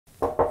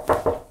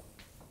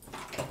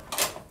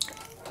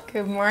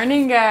Good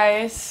morning,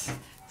 guys.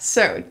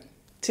 So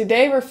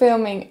today we're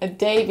filming a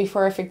day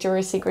before a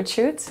Victoria's Secret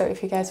shoot. So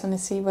if you guys want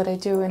to see what I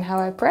do and how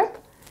I prep,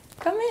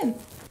 come in.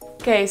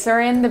 Okay, so we're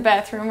in the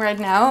bathroom right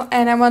now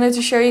and I wanted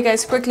to show you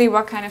guys quickly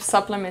what kind of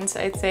supplements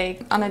I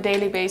take on a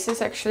daily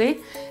basis actually.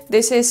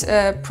 This is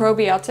a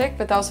probiotic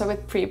but also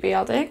with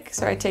prebiotic.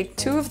 So I take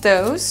 2 of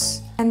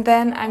those and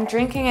then I'm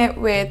drinking it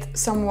with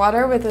some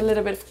water with a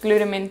little bit of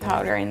glutamine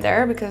powder in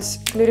there because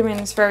glutamine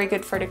is very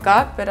good for the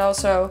gut but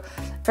also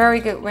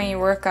very good when you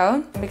work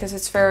out because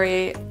it's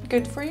very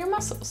good for your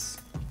muscles.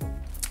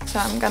 So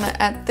I'm gonna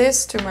add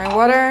this to my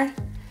water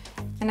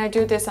and I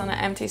do this on an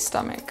empty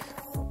stomach.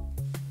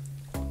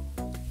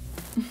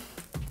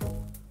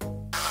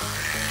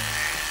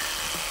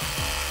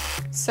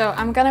 So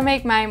I'm gonna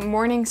make my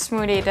morning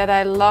smoothie that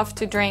I love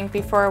to drink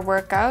before a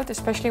workout,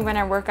 especially when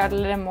I work out a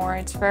little more.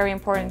 It's very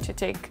important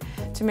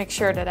to make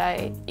sure that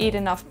I eat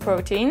enough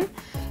protein.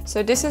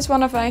 So this is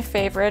one of my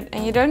favorite,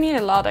 and you don't need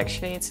a lot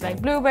actually. It's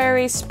like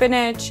blueberries,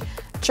 spinach,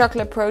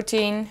 chocolate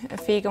protein, a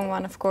vegan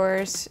one of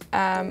course,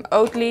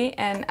 Oatly,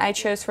 and I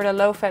chose for the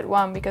low-fat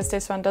one because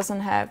this one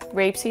doesn't have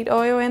rapeseed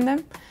oil in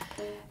them.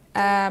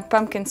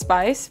 Pumpkin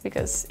spice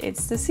because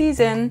it's the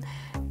season,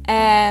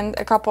 and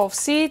a couple of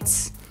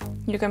seeds.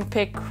 You can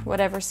pick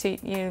whatever seed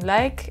you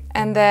like,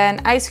 and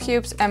then ice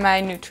cubes and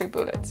my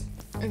NutriBullet.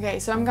 Okay,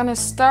 so I'm gonna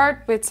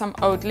start with some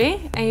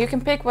Oatly, and you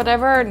can pick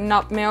whatever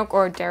nut milk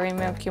or dairy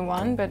milk you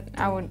want, but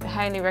I would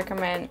highly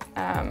recommend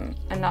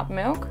a nut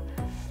milk.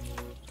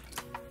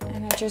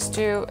 And I just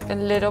do a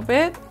little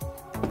bit.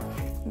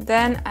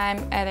 Then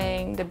I'm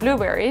adding the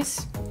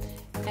blueberries,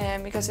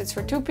 and because it's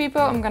for 2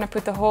 people, I'm gonna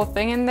put the whole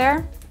thing in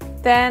there.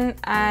 Then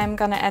I'm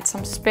gonna add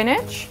some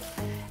spinach,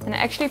 and I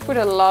actually put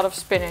a lot of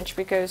spinach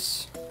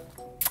because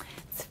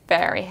it's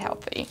very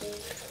healthy.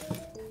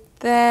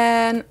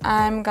 Then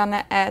I'm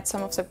gonna add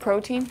some of the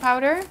protein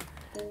powder,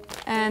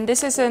 and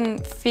this is a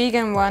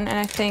vegan one and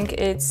I think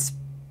it's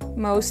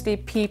mostly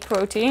pea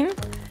protein,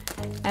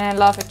 and I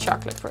love a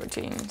chocolate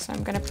protein, so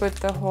I'm gonna put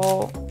the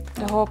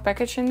whole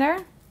package in there,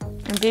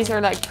 and these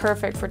are like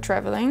perfect for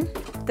traveling.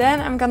 Then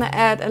I'm gonna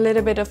add a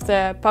little bit of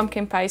the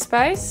pumpkin pie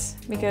spice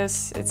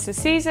because it's the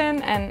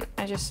season and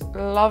I just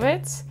love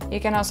it.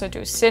 You can also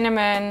do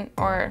cinnamon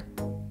or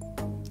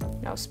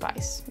no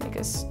spice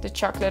because the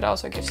chocolate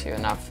also gives you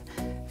enough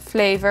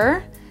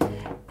flavor.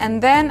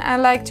 And then I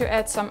like to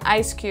add some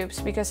ice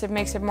cubes because it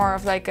makes it more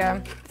of like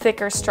a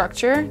thicker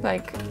structure,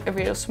 like a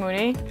real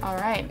smoothie. All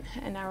right,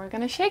 and now we're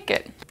gonna shake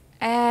it.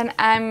 And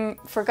I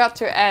forgot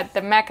to add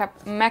the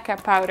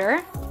matcha powder.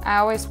 I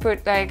always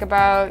put like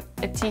about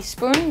a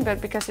teaspoon,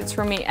 but because it's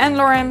for me and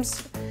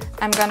Lawrence,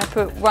 I'm gonna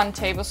put 1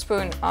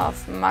 tablespoon of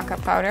matcha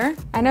powder.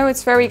 I know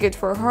it's very good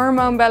for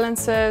hormone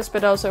balances,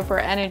 but also for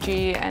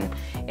energy, and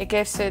it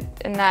gives it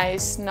a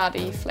nice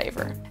nutty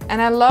flavor.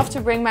 And I love to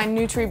bring my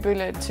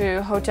NutriBullet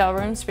to hotel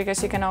rooms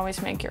because you can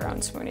always make your own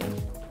smoothie.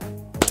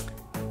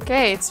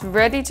 Okay, it's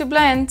ready to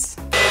blend.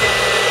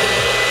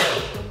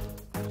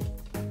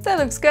 That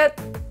looks good.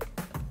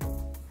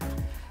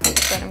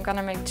 Then I'm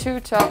gonna make 2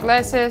 tall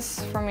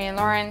glasses for me and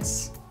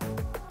Lawrence.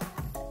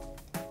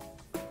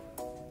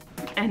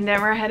 And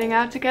then we're heading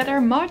out to get our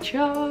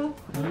matcha.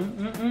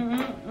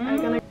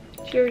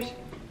 Cheers.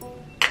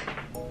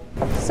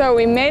 So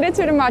we made it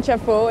to the matcha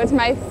pool. It's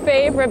my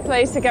favorite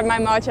place to get my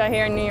matcha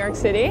here in New York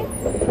City.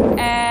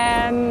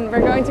 And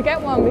we're going to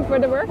get one before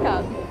the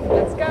workout.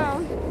 Let's go.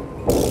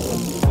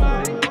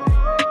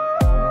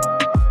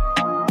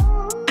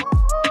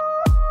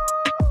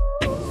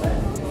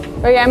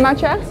 Wil jij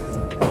matcha?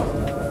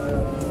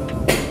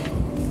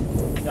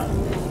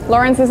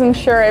 Lawrence isn't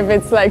sure if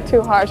it's like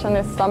too harsh on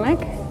his stomach.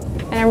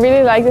 And I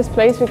really like this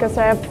place because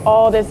I have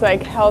all this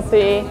like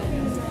healthy,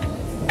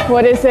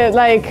 what is it,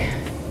 like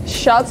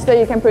shots that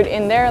you can put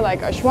in there,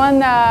 like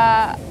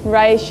ashwagandha,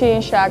 reishi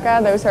and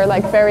shaka. Those are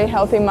like very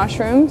healthy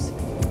mushrooms.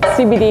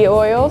 CBD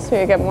oil, so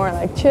you get more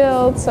like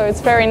chilled. So it's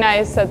very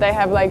nice that they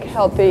have like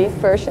healthy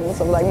versions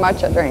of like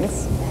matcha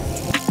drinks.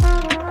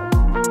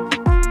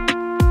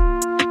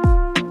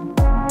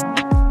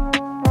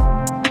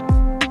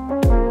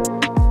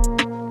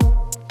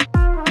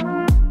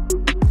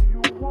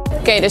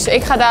 Oké, dus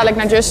ik ga dadelijk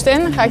naar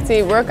Justin. Dan ga ik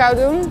die workout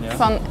doen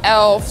van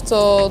 11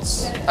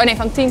 tot... Oh nee,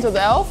 van 10 tot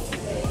 11.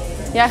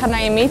 Jij gaat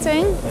naar je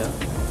meeting. Ja.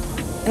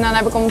 En dan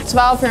heb ik om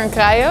 12 uur een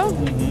cryo.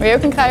 Wil je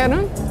ook een cryo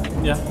doen?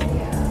 Ja,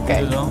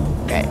 oké.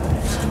 Oké.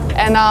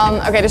 En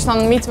dan, dus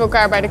dan meeten we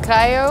elkaar bij de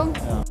cryo.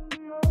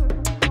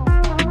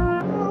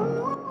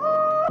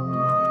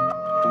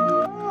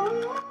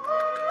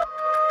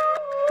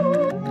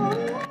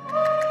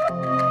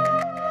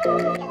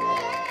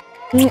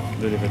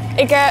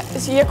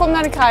 Je komt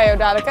naar de cryo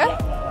dadelijk, hè?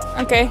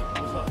 Oké.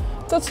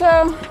 Tot zo.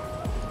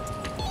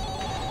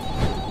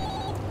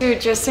 To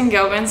Justin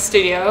Gelband's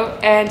studio,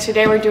 and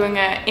today we're doing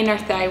an inner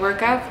thigh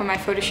workout for my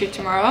photo shoot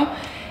tomorrow.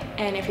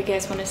 And if you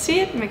guys want to see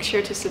it, make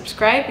sure to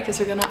subscribe because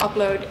we're gonna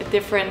upload a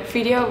different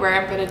video where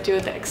I'm gonna do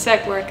the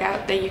exact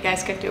workout that you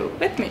guys can do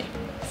with me.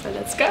 So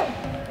let's go.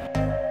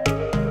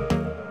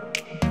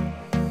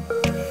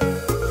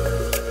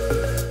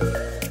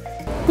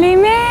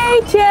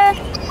 Limeetje!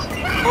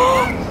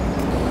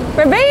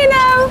 Waar ben je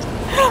nou?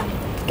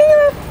 Kijk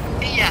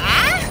eens. Ja?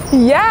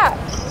 Ja,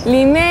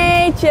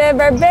 Limeetje,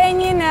 waar ben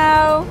je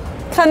nou?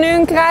 Ik ga nu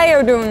een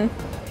cryo doen.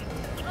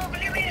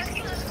 Wanneer ben je echt?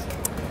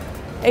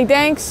 Ik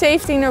denk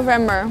 17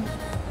 november.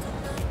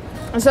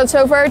 Dus dat is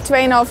over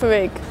 2,5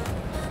 week.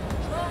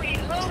 Holy.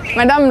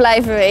 Maar dan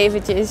blijven we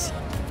eventjes.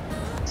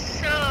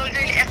 Zo,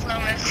 dat is echt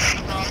lang met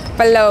dan.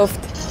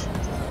 Beloofd.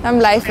 Dan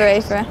blijven we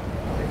even.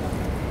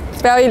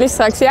 Ik bel jullie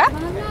straks, ja?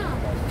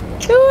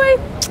 Doei!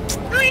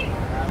 Doei!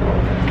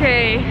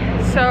 Okay,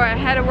 so I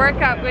had a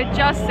workout with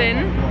Justin.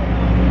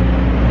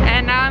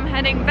 And now I'm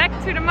heading back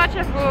to the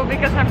matcha pool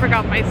because I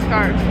forgot my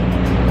scarf.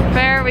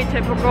 Very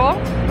typical.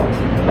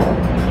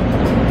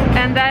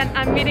 And then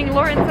I'm meeting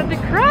Lawrence at the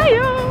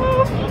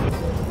cryo.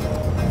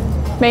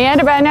 Ben jij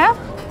er bijna?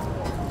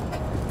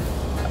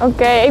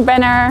 Oké, ik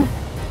ben er.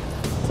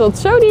 Tot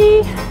zo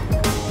die.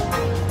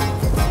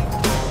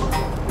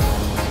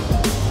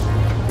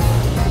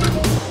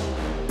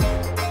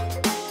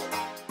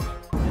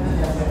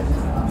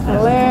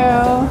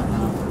 Hallo.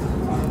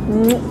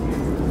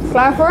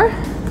 Klaar voor?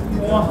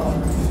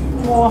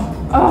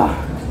 Oh,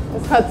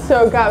 het gaat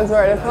zo koud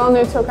worden. Vooral nu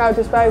het zo koud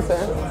is buiten.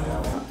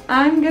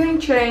 I'm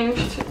getting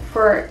changed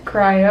for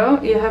cryo.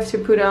 You have to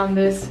put on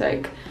this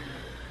like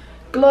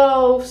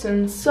gloves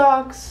and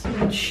socks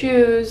and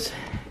shoes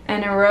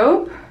and a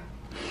robe.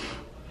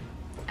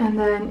 And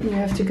then you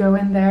have to go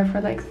in there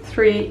for like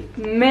 3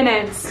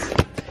 minutes.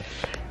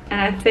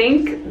 And I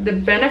think the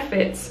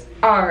benefits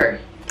are,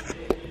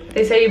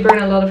 they say you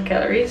burn a lot of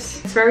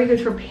calories. It's very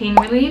good for pain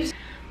relief.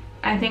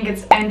 I think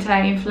it's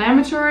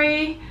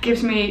anti-inflammatory,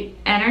 gives me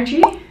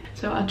energy.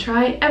 So I'll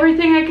try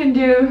everything I can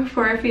do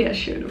for a VS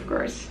shoot, of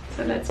course.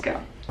 So let's go.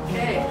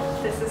 Okay,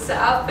 this is the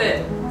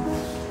outfit.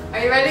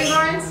 Are you ready,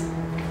 Lawrence?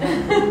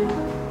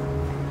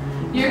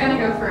 You're gonna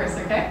go first,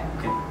 okay?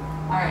 Okay.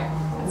 Alright,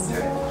 let's do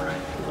it.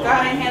 Go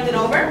ahead and hand it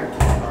over.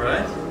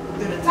 Alright.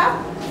 To the top.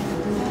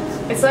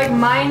 It's like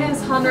minus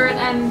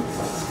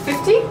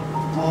 150?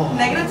 Oh.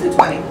 Negative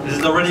 220. Is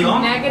it already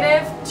on?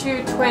 Negative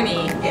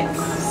 220. Yes.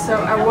 So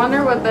I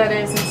wonder what that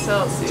is in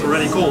Celsius. It's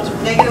already cold.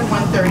 Negative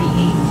 138.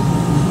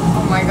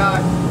 Oh my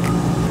god.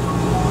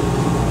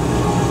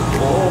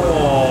 Oh.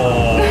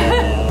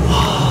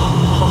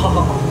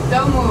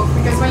 Don't move,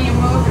 because when you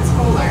move it's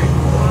colder.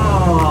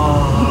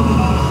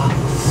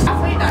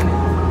 Halfway done.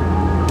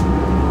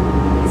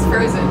 It's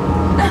frozen.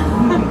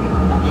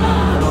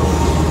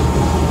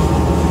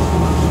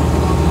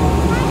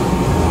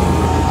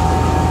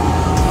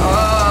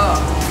 Oh.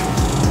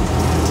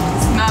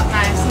 It's not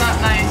nice,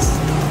 not nice.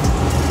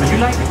 But you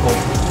like the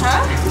cold.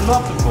 Huh? You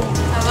love the cold.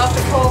 I love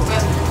the cold,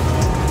 but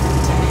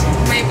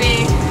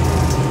maybe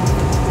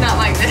not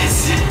like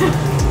this.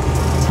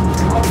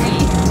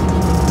 Coffee.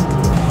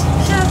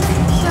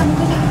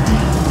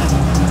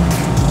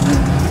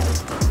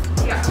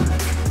 Yeah.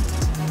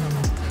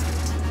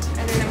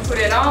 I didn't put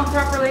it on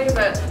properly,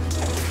 but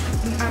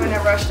I'm in a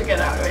rush to get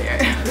out of here.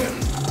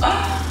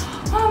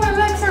 Oh, my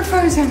legs are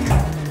frozen.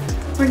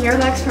 Were your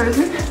legs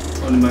frozen?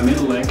 Only my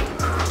middle leg.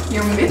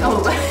 Your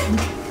middle leg.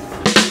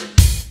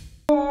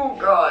 Oh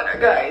god,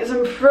 guys,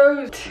 I'm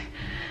frozen.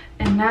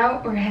 And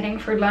now we're heading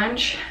for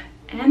lunch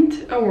and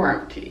a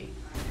warm tea.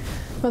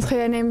 Wat ga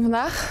jij nemen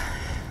vandaag?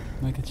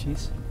 Mac and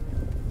cheese.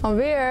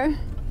 Alweer?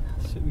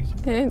 Sowieso.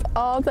 Je neemt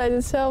altijd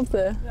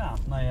hetzelfde. Ja,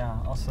 nou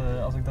ja,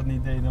 als ik dat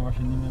niet deed, dan was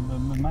je niet meer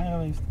met mij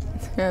geweest.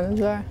 Ja, dat is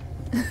waar.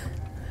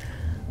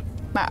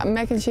 Maar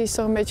mac and cheese is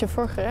toch een beetje een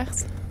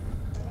voorgerecht?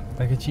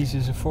 Mac and cheese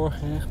is een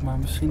voorgerecht, maar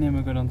misschien neem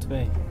ik er dan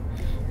 2.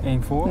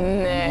 1 voor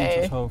en eentje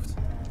als hoofd.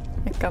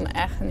 Dat kan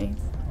echt niet.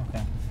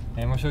 Oké.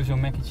 Nee, maar sowieso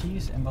mac and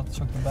cheese en wat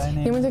zou ik erbij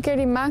nemen? Je moet een keer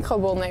die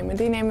macrobol nemen,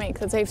 die neem ik.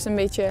 Dat heeft een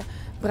beetje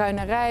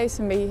bruine rijst,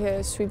 een beetje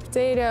sweet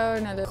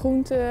potato, naar de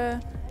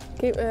groenten,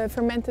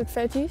 fermented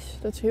veggies.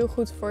 Dat is heel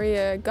goed voor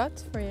je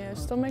gut, voor je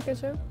stomach en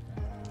zo. Ja,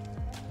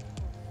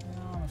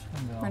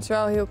 misschien wel. Maar het is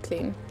wel heel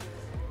clean.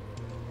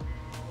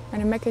 Maar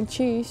de mac and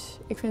cheese,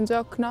 ik vind het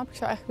wel knap. Ik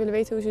zou eigenlijk willen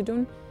weten hoe ze het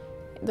doen.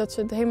 Dat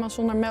ze het helemaal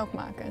zonder melk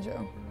maken en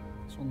zo.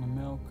 Zonder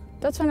melk.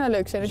 Dat zou nou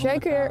leuk zijn. Als jij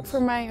een Zonder keer kaas.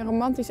 voor mij een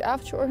romantisch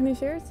avondje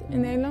organiseert in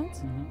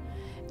Nederland.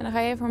 En dan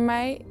ga jij voor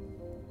mij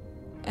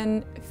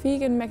een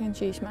vegan mac and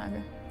cheese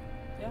maken.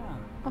 Ja,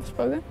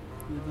 Afgesproken?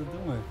 dat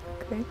doen we.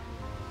 Oké.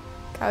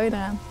 Ik hou je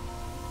eraan.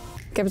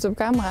 Ik heb het op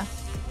camera.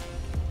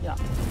 Ja.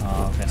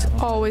 Oh,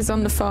 oké. Always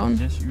on the phone.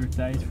 6 uur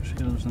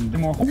tijdverschil, dus dan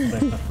morgen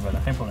opgedekt even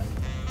bellen. Geen probleem.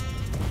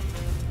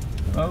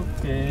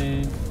 Oké.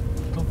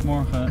 Tot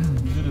morgen.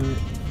 Doei doei.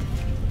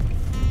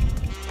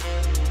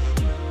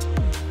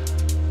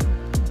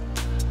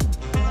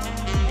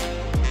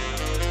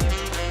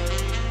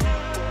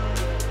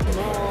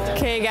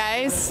 Okay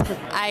guys,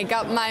 I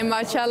got my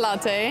matcha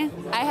latte.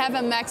 I have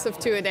a max of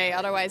 2 a day,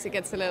 otherwise it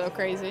gets a little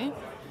crazy.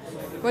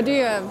 What do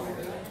you have?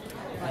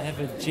 I have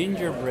a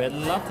gingerbread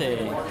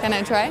latte. Can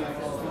I try?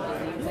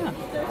 Yeah,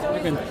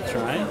 you can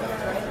try.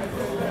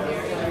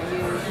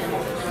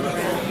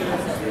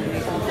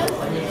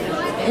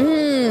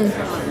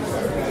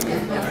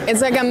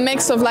 It's like a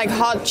mix of like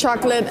hot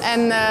chocolate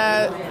and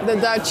the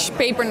Dutch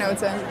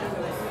pepernoten.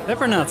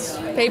 Pepper nuts.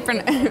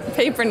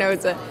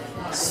 Pepernoten.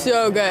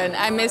 So good.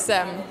 I miss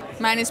them.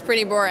 Mine is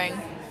pretty boring.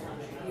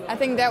 I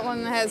think that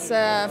one has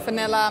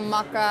vanilla,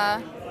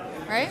 maca,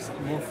 right?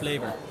 More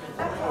flavor.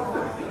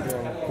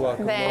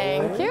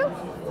 Thank you.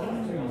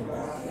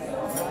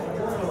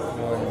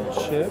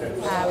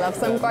 Chips. I love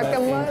some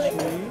guacamole.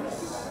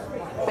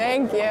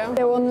 Thank you.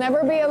 There will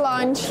never be a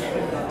lunch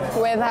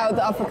without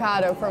the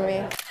avocado for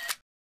me.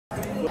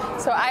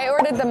 So I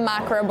ordered the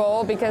macro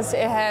bowl because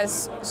it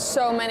has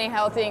so many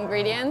healthy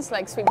ingredients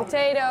like sweet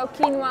potato,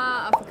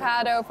 quinoa,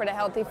 avocado for the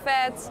healthy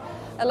fats,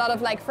 a lot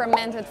of like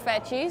fermented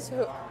veggies,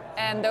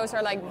 and those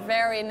are like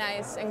very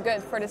nice and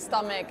good for the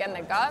stomach and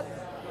the gut.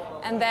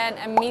 And then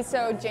a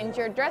miso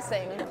ginger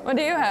dressing. What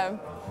do you have?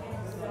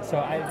 So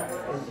I'm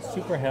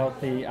super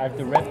healthy. I have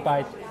the red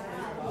bite.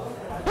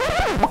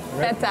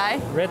 Pad thai.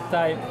 Red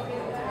Thai.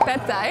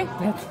 Pad thai.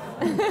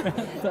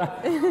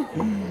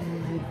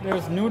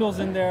 There's noodles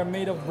in there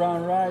made of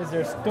brown rice.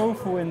 There's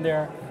tofu in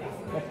there,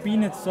 a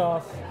peanut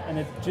sauce, and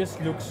it just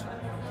looks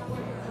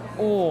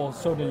oh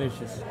so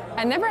delicious.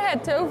 I never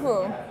had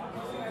tofu.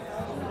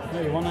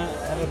 No, you wanna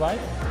have a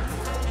bite?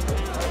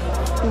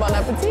 Bon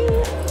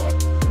appetit.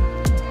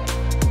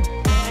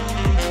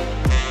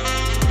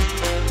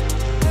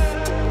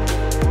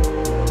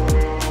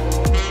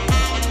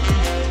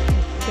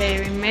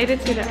 Okay, we made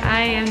it to the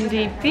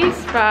IMDP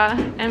spa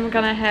and we're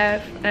gonna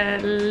have a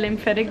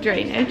lymphatic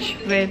drainage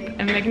with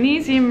a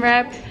magnesium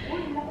wrap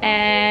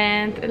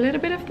and a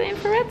little bit of the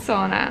infrared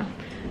sauna.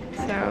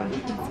 So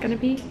it's gonna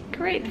be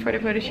great for the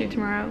photo shoot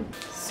tomorrow.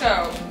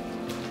 So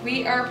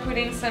we are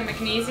putting some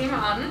magnesium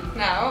on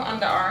now on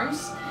the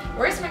arms.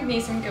 Where's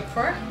magnesium good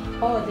for?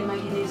 Oh, the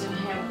magnesium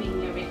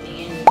helping everything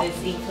in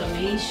this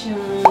inflammation,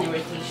 the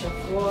retention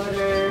of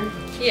water.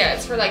 Yeah,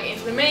 it's for like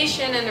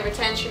inflammation and the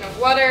retention of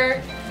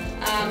water.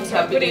 So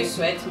I'm putting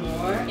sweat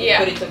more. Yeah.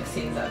 Putting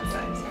toxins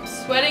outside. I'm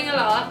sweating a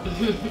lot,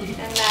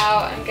 and now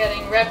I'm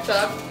getting wrapped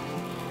up,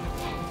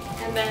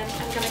 and then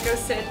I'm gonna go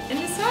sit in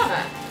the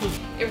sauna.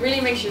 It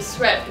really makes you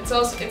sweat. It's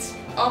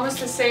almost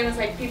the same as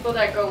like people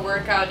that go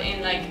work out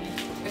in like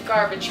a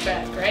garbage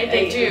bag, right?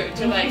 They do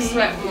to like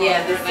sweat more.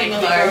 Yeah, the or, like,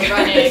 similar. they go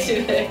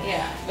running.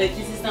 Yeah. But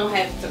this is not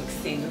have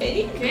toxin.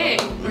 Okay,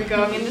 we're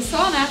going in the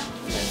sauna.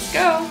 Let's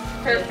go.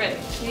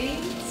 Perfect.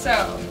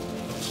 So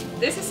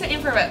this is the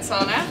infrared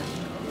sauna.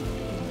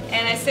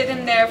 And I sit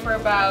in there for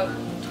about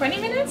 20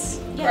 minutes,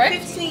 Yeah, right?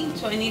 15,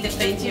 20,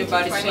 depends your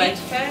body 20. sweat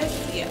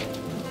fast. Yeah.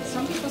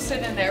 Some people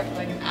sit in there for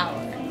like an hour.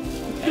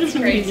 That's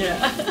crazy.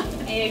 Yeah.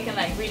 And you can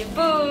like read a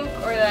book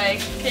or like,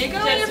 can you go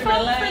on your Just phone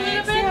relax. for a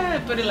little bit? Yeah,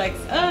 put it like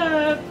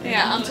up.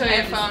 Yeah, until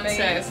your phone Everything.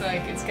 says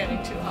like it's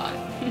getting too hot.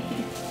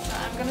 So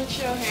I'm gonna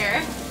chill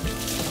here,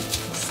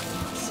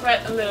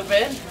 sweat a little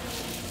bit,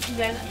 and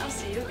then I'll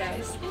see you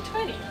guys in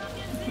 20.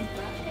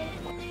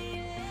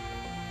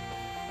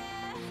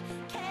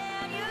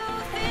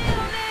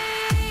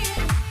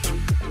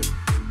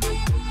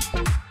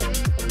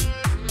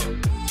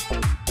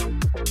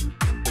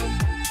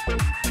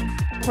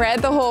 We're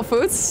at the Whole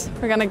Foods.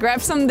 We're gonna grab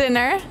some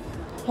dinner.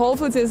 Whole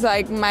Foods is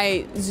like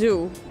my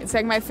zoo. It's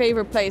like my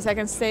favorite place. I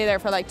can stay there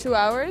for like 2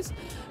 hours.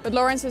 But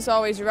Lawrence is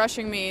always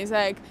rushing me. He's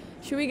like,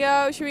 should we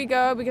go? Should we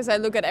go? Because I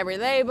look at every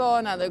label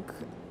and I look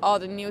all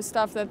the new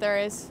stuff that there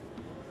is.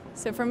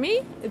 So for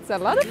me, it's a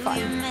lot of fun.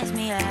 Do you miss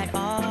me at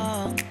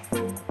all?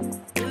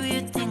 Do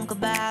you think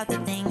about the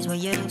things we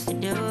used to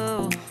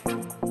do?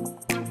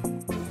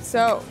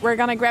 So we're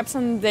gonna grab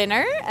some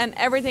dinner and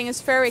everything is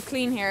very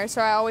clean here.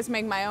 So I always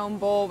make my own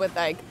bowl with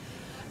like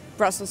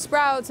Brussels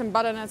sprouts and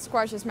butternut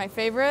squash is my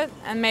favorite.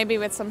 And maybe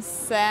with some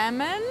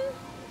salmon.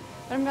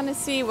 But I'm gonna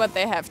see what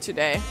they have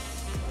today.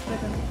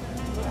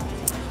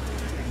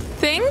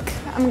 Think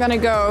I'm gonna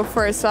go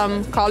for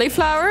some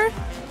cauliflower,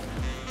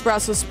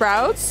 Brussels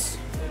sprouts.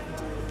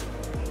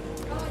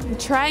 I'm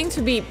trying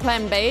to be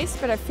plant-based,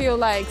 but I feel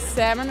like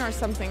salmon or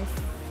something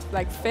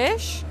like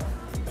fish.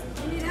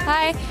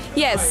 Hi.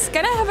 Yes,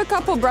 can I have a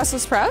couple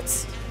Brussels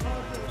sprouts?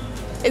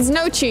 It's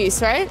no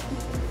cheese, right?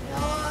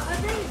 I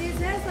think this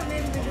has some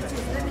maybe with the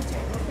cheese. Let me check.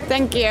 Okay?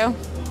 Thank you.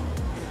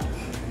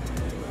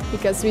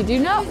 Because we do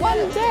not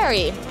want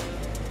dairy.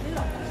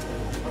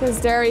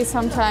 Because dairy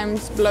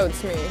sometimes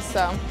bloats me,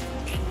 so.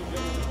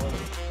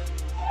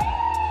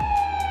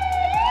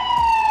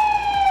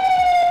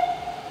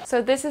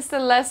 So this is the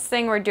last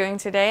thing we're doing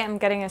today. I'm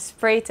getting a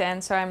spray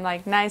tan, so I'm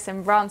like nice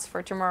and bronzed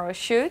for tomorrow's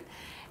shoot.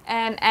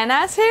 And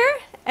Anna's here,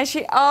 and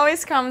she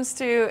always comes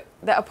to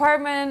the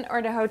apartment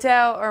or the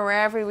hotel or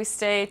wherever we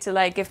stay to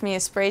like give me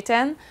a spray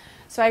tan.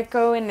 So I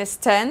go in this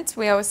tent,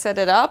 we always set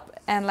it up,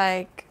 and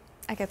like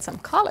I get some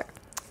color.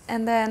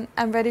 And then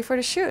I'm ready for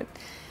the shoot.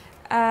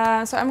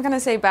 So I'm gonna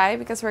say bye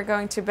because we're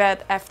going to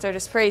bed after the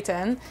spray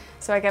tan.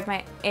 So I get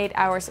my 8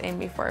 hours in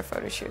before a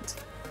photo shoot.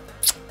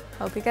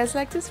 Hope you guys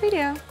like this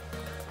video.